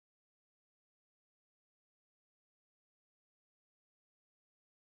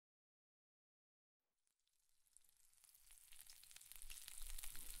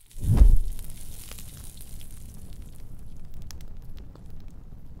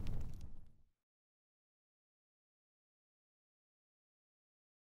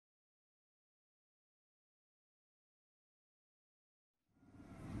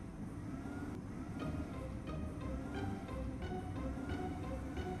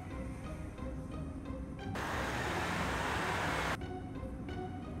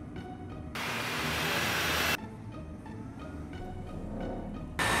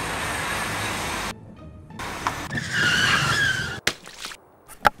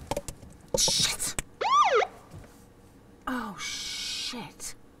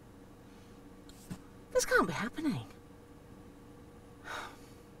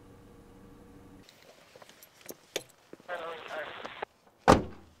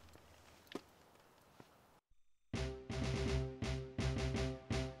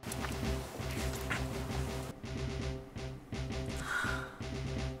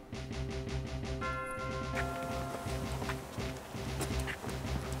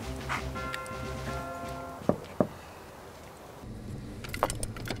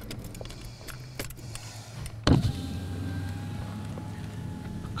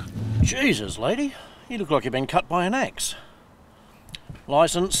Jesus, lady, you look like you've been cut by an axe.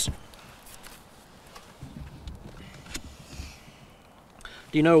 Licence.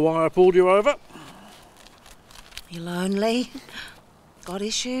 Do you know why I pulled you over? You lonely? Got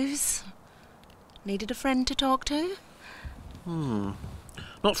issues? Needed a friend to talk to?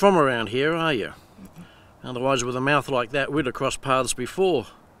 Not from around here, are you? Otherwise, with a mouth like that, we'd have crossed paths before.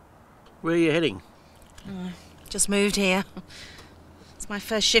 Where are you heading? Just moved here. It's my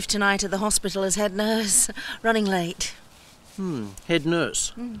first shift tonight at the hospital as head nurse. Running late. Head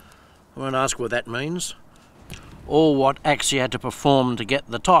nurse. I won't ask what that means. Or what acts you had to perform to get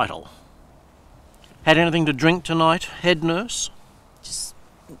the title. Had anything to drink tonight, head nurse? Just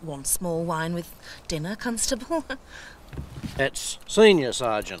one small wine with dinner, constable. That's senior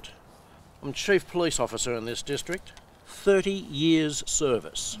sergeant. I'm chief police officer in this district. 30 years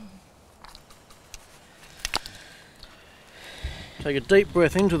service. Take a deep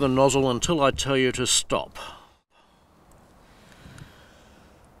breath into the nozzle until I tell you to stop.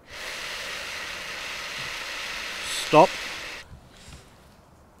 Stop.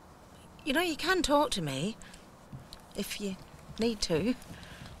 You know, you can talk to me, if you need to.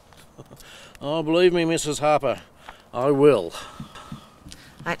 Oh, believe me, Mrs. Harper, I will.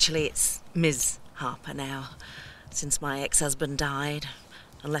 Actually, it's Ms. Harper now, since my ex-husband died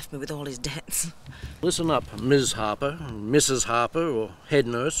and left me with all his debts. Listen up, Ms. Harper, Mrs. Harper, or head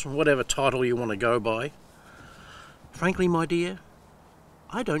nurse, whatever title you want to go by. Frankly, my dear,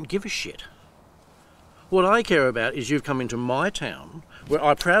 I don't give a shit. What I care about is you've come into my town, where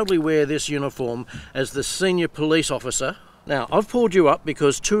I proudly wear this uniform as the senior police officer. Now, I've pulled you up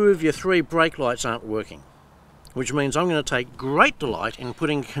because 2 of your 3 brake lights aren't working, which means I'm going to take great delight in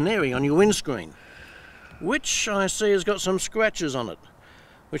putting a canary on your windscreen, which I see has got some scratches on it,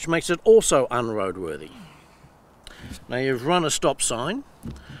 which makes it also unroadworthy. Now, you've run a stop sign,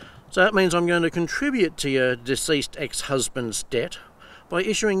 so that means I'm going to contribute to your deceased ex-husband's debt by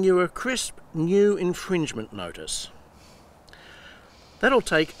issuing you a crisp new infringement notice. That'll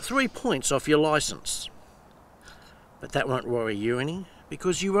take 3 points off your licence. But that won't worry you any,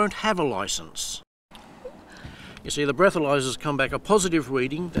 because you won't have a licence. You see, the breathalyzers come back a positive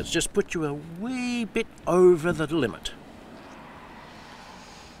reading that's just put you a wee bit over the limit.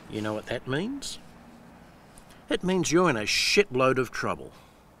 You know what that means? It means you're in a shitload of trouble.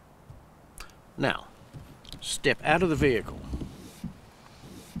 Now, step out of the vehicle.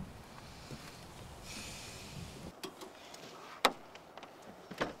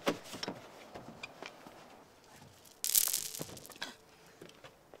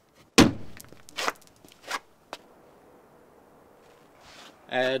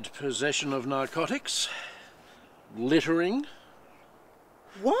 Add possession of narcotics, littering.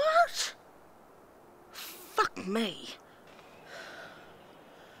 What? Fuck me.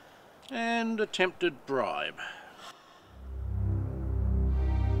 And attempted bribe.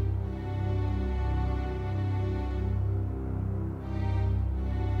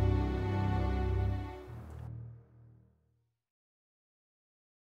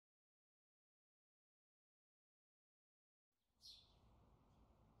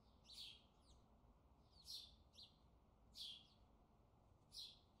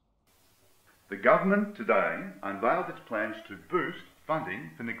 The government today unveiled its plans to boost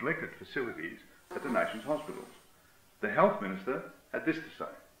funding for neglected facilities at the nation's hospitals. The Health Minister had this to say.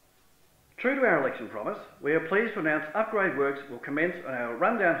 True to our election promise, we are pleased to announce upgrade works will commence on our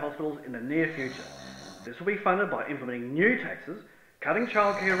rundown hospitals in the near future. This will be funded by implementing new taxes, cutting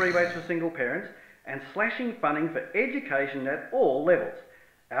childcare rebates for single parents, and slashing funding for education at all levels.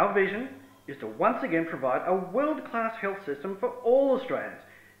 Our vision is to once again provide a world-class health system for all Australians,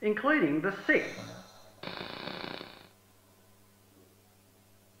 including the sick.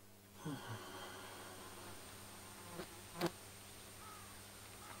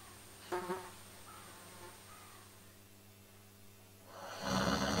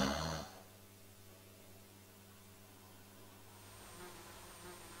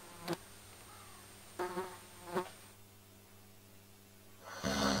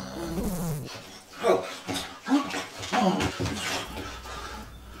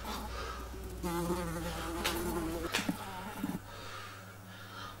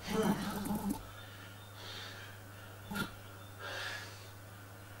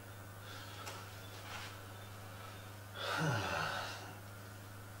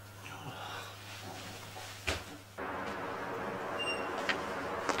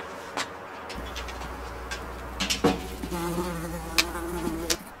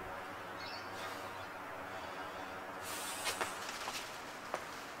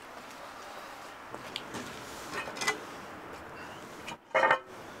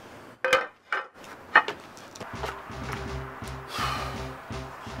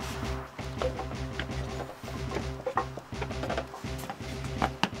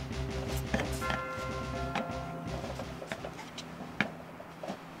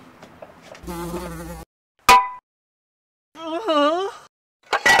 Make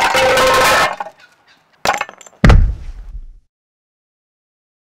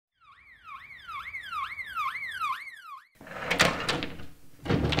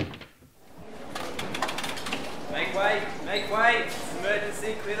way!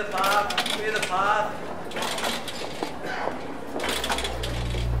 Emergency, clear the path, clear the path.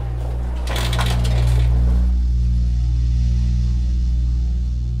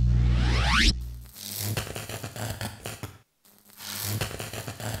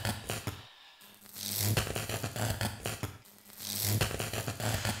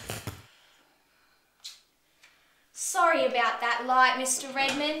 Sorry about that light, Mr.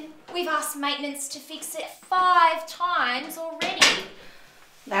 Redmond. We've asked maintenance to fix it 5 times already.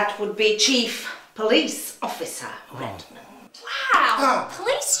 That would be Chief Police Officer Redmond. Wow!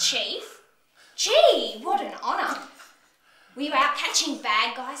 Police chief? Gee, what an honour. Were you out catching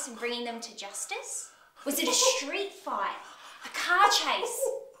bad guys and bringing them to justice? Was it a street fight? A car chase?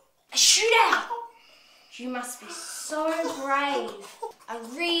 A shootout? You must be so brave. A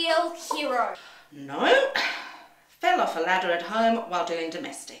real hero. No. Fell off a ladder at home while doing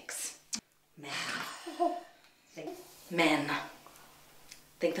domestics. Men.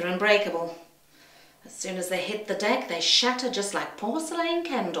 Think they're unbreakable. As soon as they hit the deck, they shatter just like porcelain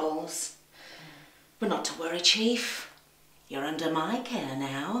Ken dolls. But not to worry, Chief. You're under my care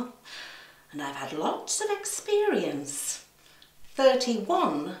now. And I've had lots of experience.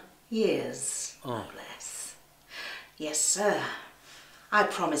 31 years, no less. Yes, sir. I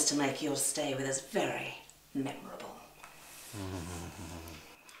promise to make your stay with us very memorable.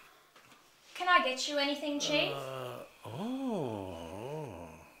 Can I get you anything, Chief?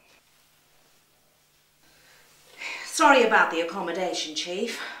 Sorry about the accommodation,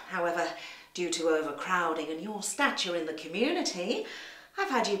 Chief. However, due to overcrowding and your stature in the community, I've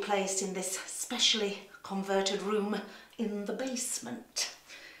had you placed in this specially converted room in the basement.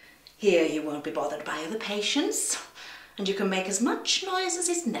 Here you won't be bothered by other patients, and you can make as much noise as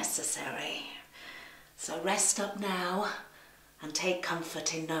is necessary. So rest up now and take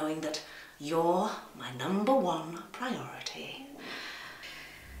comfort in knowing that you're my #1 priority.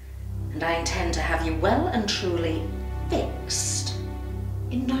 And I intend to have you well and truly fixed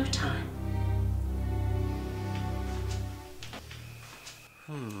in no time.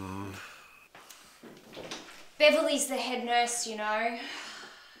 Beverly's the head nurse, you know.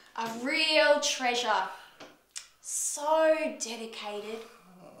 A real treasure. So dedicated.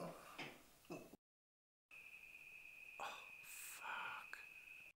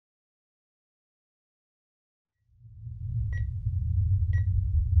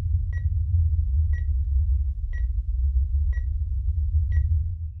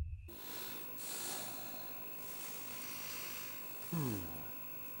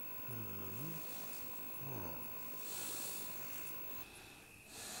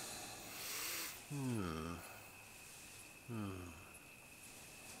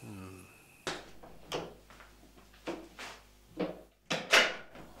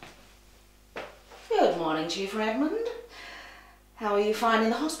 Good morning, Chief Redmond. How are you finding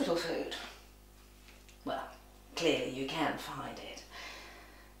the hospital food? Well, clearly you can find it.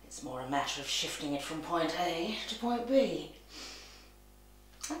 It's more a matter of shifting it from point A to point B.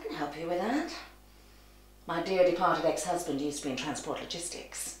 I can help you with that. My dear departed ex-husband used to be in transport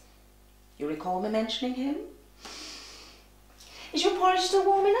logistics. You recall me mentioning him? Is your porridge still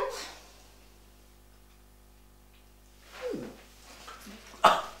warm enough?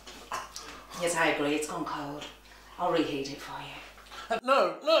 Yes, I agree. It's gone cold. I'll reheat it for you.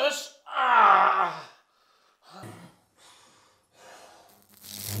 No, nurse!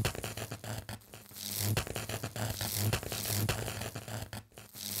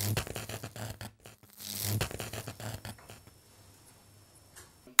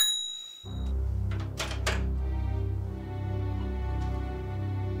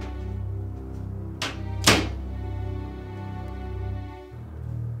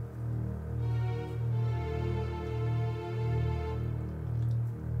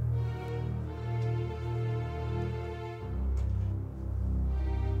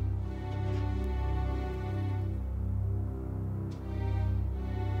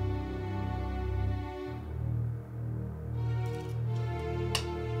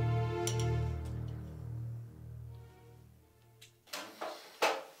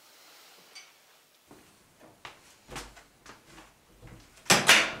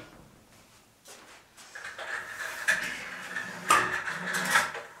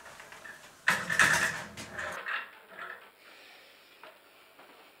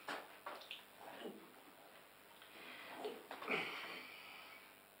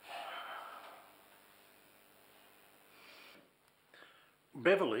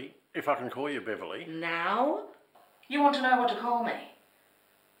 Beverley, if I can call you Beverley. Now? You want to know what to call me?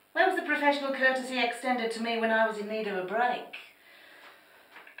 Where was the professional courtesy extended to me when I was in need of a break?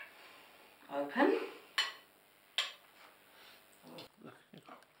 Open.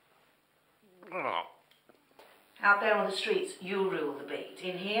 Oh. Out there on the streets, you rule the beat.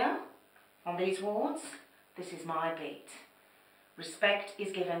 In here, on these wards, this is my beat. Respect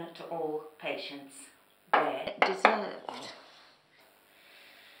is given to all patients where deserved.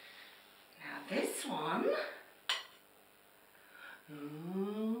 Now this one...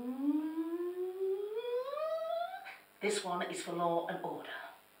 This one is for law and order.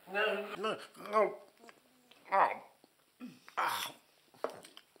 No. Oh. Oh. Ah.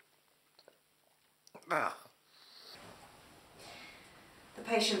 Ah. The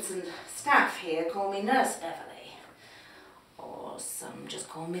patients and staff here call me Nurse Beverley. Or some just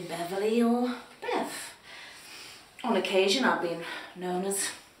call me Beverley or Bev. On occasion I've been known as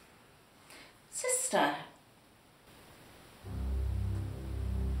Sister.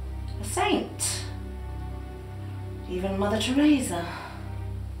 A saint. Even Mother Teresa.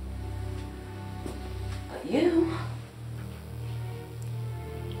 But you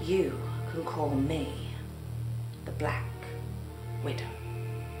can call me the Black Widow.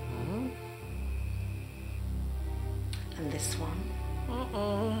 And this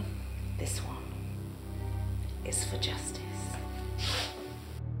one, this one is for justice.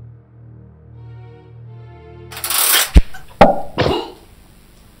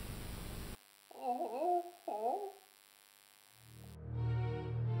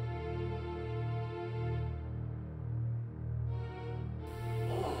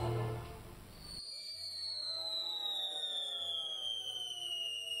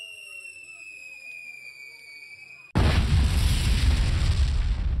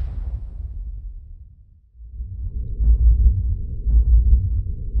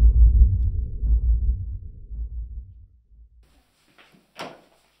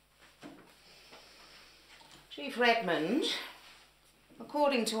 Chief Redmond,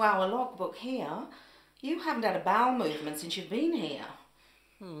 according to our logbook here, you haven't had a bowel movement since you've been here.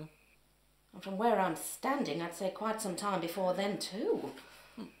 And from where I'm standing, I'd say quite some time before then too.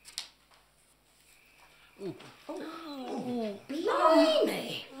 Oh,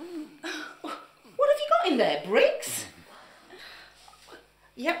 blimey! What have you got in there, bricks?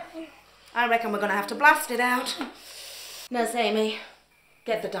 Yep, I reckon we're going to have to blast it out. Nurse Amy,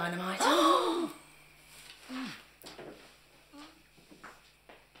 get the dynamite.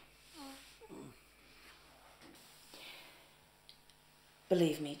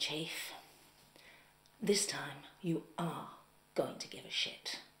 Believe me, Chief, this time you are going to give a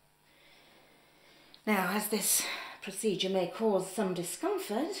shit. Now, as this procedure may cause some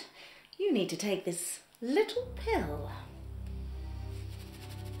discomfort, you need to take this little pill.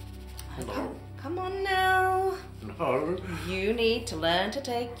 No. Come on now. No. You need to learn to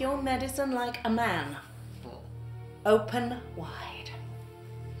take your medicine like a man. Open wide.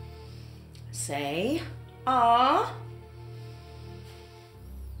 Say, ah.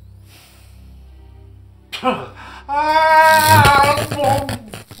 Do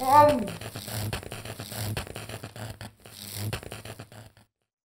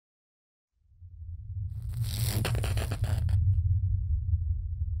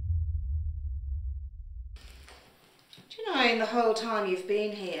you know, in the whole time you've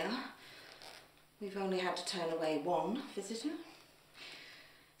been here, we've only had to turn away one visitor.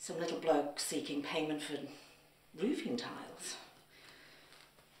 Some little bloke seeking payment for roofing tiles.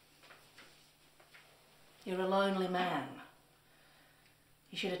 You're a lonely man.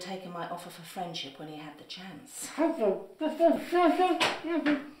 You should have taken my offer for friendship when you had the chance. I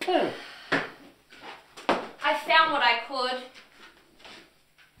found what I could.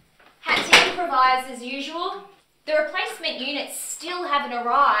 Had to improvise as usual. The replacement units still haven't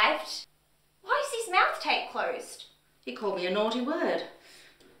arrived. Why is his mouth tape closed? He called me a naughty word.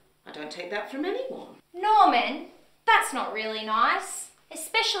 I don't take that from anyone. Norman, that's not really nice.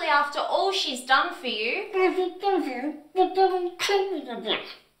 Especially after all she's done for you.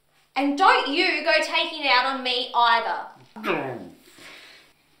 And don't you go taking it out on me either.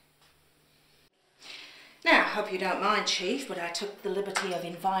 Now, I hope you don't mind, Chief, but I took the liberty of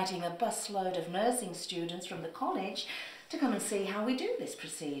inviting a busload of nursing students from the college to come and see how we do this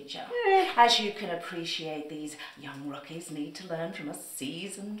procedure. As you can appreciate, these young rookies need to learn from us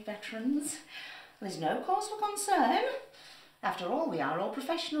seasoned veterans. There's no cause for concern. After all, we are all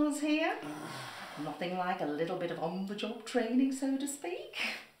professionals here. Nothing like a little bit of on-the-job training, so to speak.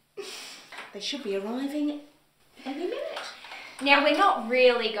 They should be arriving any minute. Now, we're not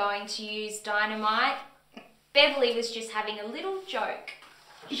really going to use dynamite. Beverley was just having a little joke.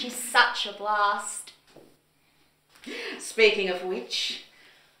 She's such a blast. Speaking of which,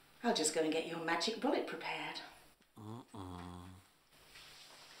 I'll just go and get your magic bullet prepared.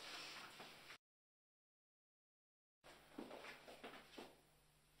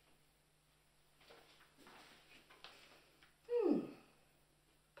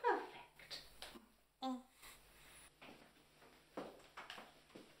 Perfect.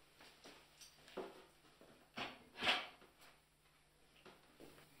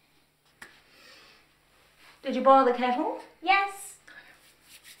 Did you boil the kettle? Yes.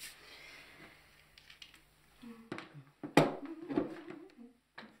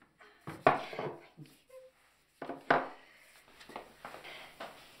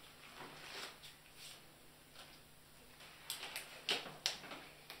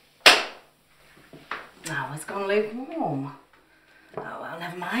 Oh, it's gone lukewarm. Oh, well,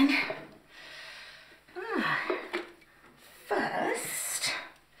 never mind. First,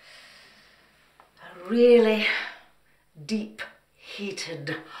 a really deep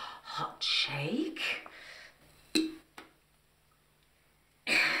heated hot shake.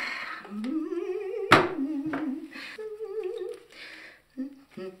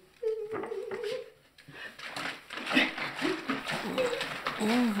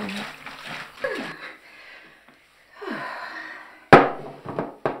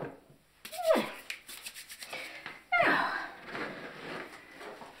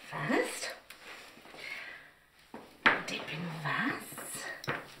 First, dipping vase.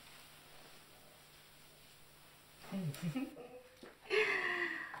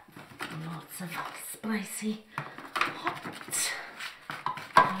 Lots of spicy hot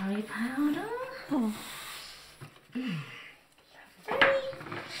curry powder. Lovely.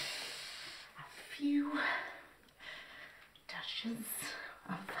 A few dashes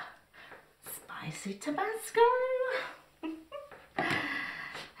of spicy Tabasco.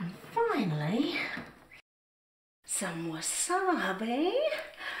 And finally, some wasabi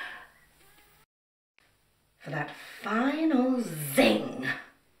for that final zing.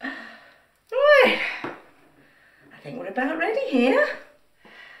 Right, I think we're about ready here.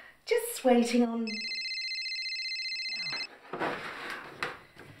 Just waiting on...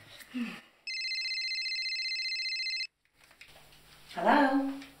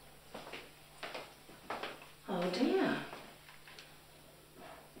 Hello? Oh dear.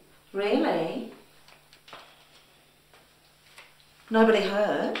 Really? Nobody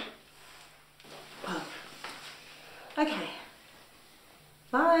heard? Oh. Okay.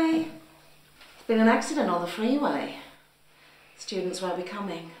 Bye. There's been an accident on the freeway. Students won't be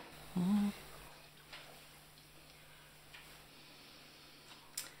coming.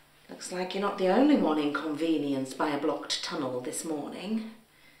 Looks like you're not the only one inconvenienced by a blocked tunnel this morning.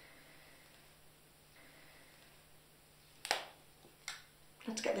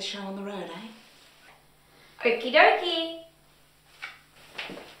 Let's get the show on the road, eh? Okie dokie.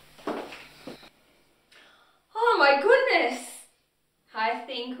 Oh my goodness. I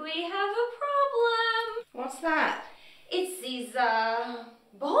think we have a problem. What's that? It's these,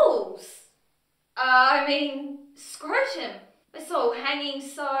 balls. I mean, scrotum. It's all hanging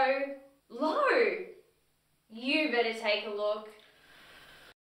so low. You better take a look.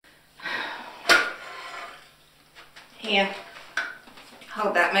 Here.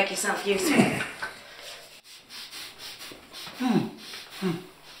 Hold that, make yourself useful.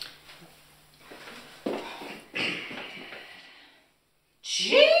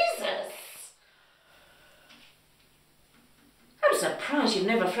 Jesus! I'm surprised you've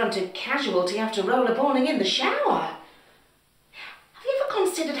never fronted casualty after rollerballing in the shower. Have you ever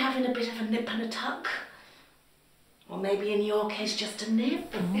considered having a bit of a nip and a tuck? Or maybe in your case just a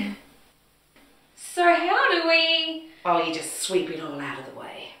nip? So how do we... Oh, you just sweep it all out of the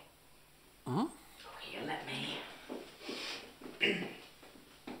way. Huh? Oh, here, let me.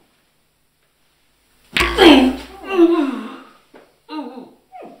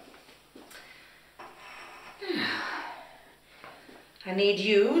 I need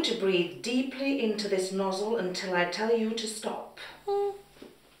you to breathe deeply into this nozzle until I tell you to stop.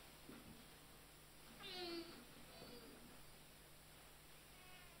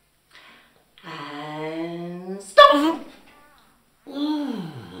 And stop!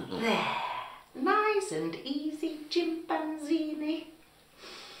 There. Nice and easy, chimpanzini.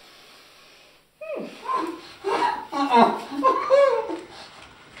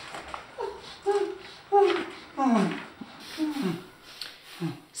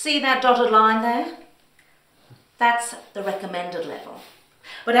 See that dotted line there? That's the recommended level.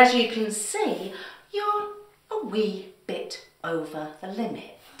 But as you can see, you're a wee bit over the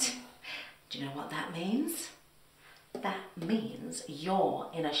limit. Do you know what that means? That means you're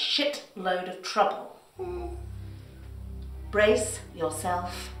in a shitload of trouble. Brace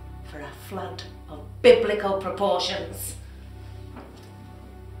yourself for a flood of biblical proportions.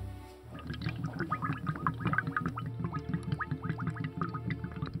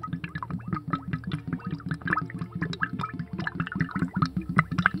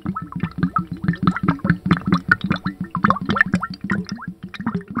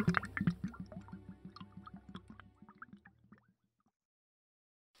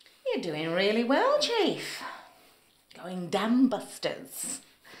 You're doing really well, Chief. Going dam busters.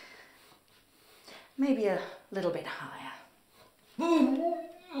 Maybe a little bit higher.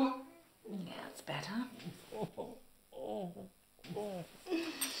 Yeah, that's better.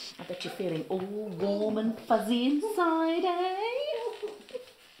 I bet you're feeling all warm and fuzzy inside, eh?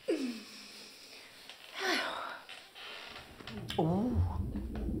 Oh.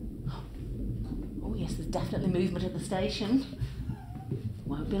 Oh yes, there's definitely movement at the station.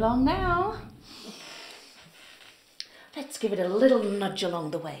 Won't be long now. Let's give it a little nudge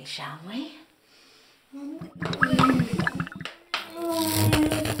along the way, shall we?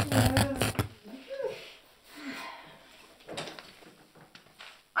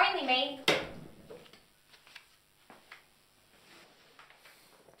 Only me.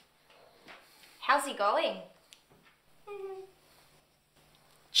 How's he going?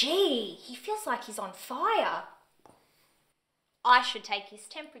 Gee, he feels like he's on fire. I should take his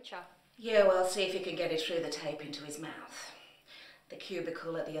temperature. Yeah, well, see if you can get it through the tape into his mouth. The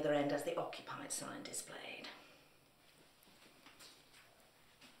cubicle at the other end has the occupied sign displayed.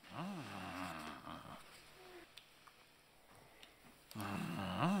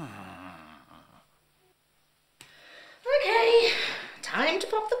 Okay, time to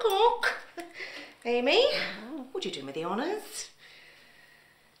pop the cork. Amy, would you do me the honours?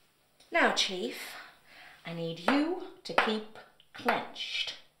 Now, Chief, I need you to keep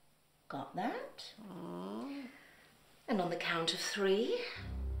clenched. Got that? And on the count of 3.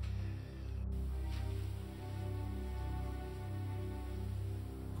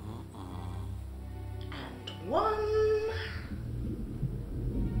 And 1.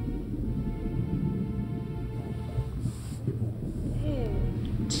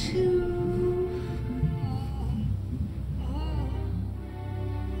 2.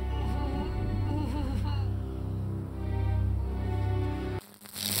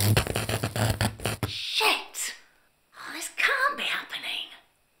 'Shit! Oh, this can't be happening.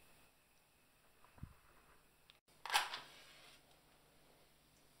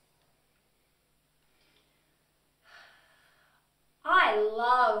 I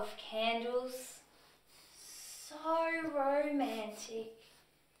love candles. So romantic.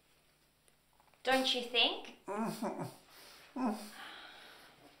 Don't you think?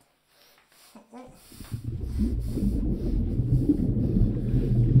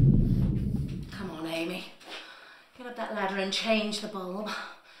 Come on, Amy. Get up that ladder and change the bulb.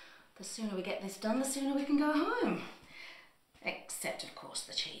 The sooner we get this done, the sooner we can go home. Except, of course,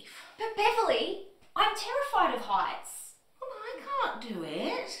 the Chief. But Beverly, I'm terrified of heights. Well, I can't do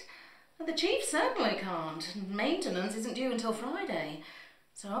it. And the Chief certainly can't. And maintenance isn't due until Friday.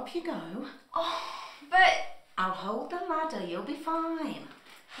 So up you go. Oh, but... I'll hold the ladder. You'll be fine.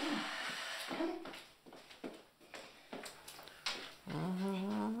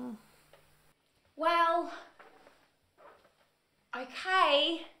 Well...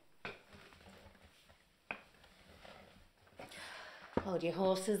 Okay. Hold your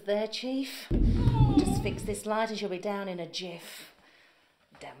horses there, Chief. We'll just fix this light and you'll be down in a jiff.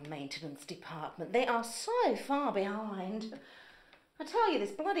 Damn maintenance department. They are so far behind. I tell you,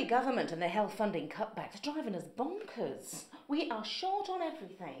 this bloody government and their health funding cutbacks are driving us bonkers. We are short on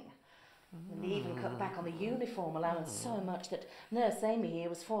everything. And they even cut back on the uniform allowance so much that Nurse Amy here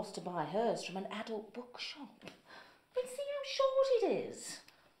was forced to buy hers from an adult bookshop. But see how short it is.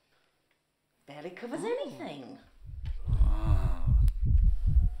 Barely covers anything.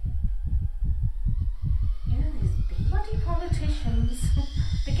 Yeah, these bloody politicians.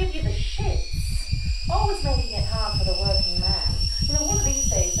 They give you the shits. Always making it hard for the working man. You know, one of these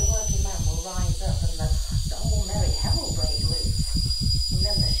days the working man will rise up and the whole merry hell will break loose. And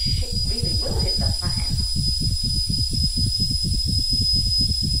then the shit really will hit the fan.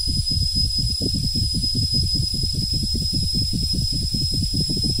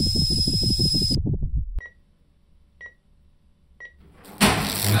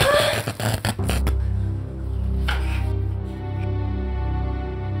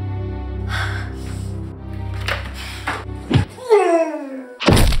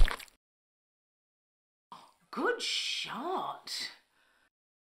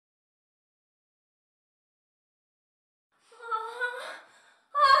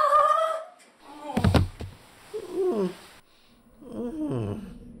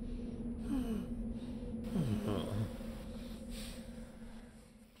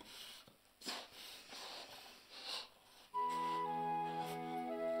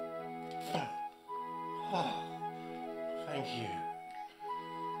 Oh, thank you.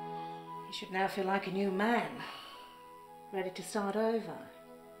 You should now feel like a new man, ready to start over.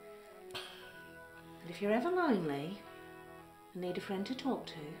 And if you're ever lonely and need a friend to talk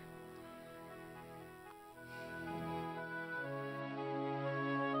to,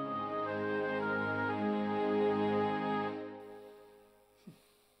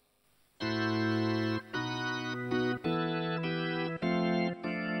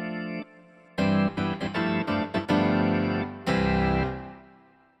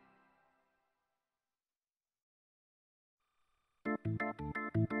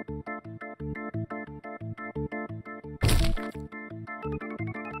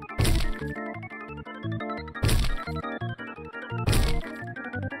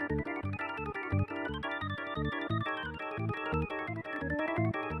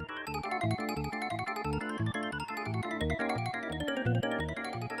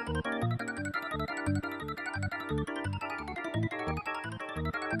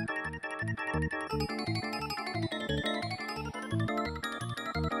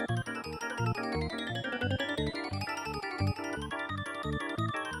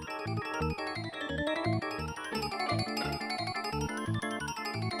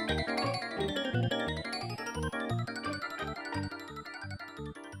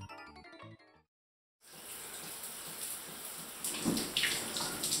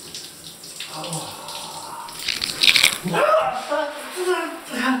 Oh.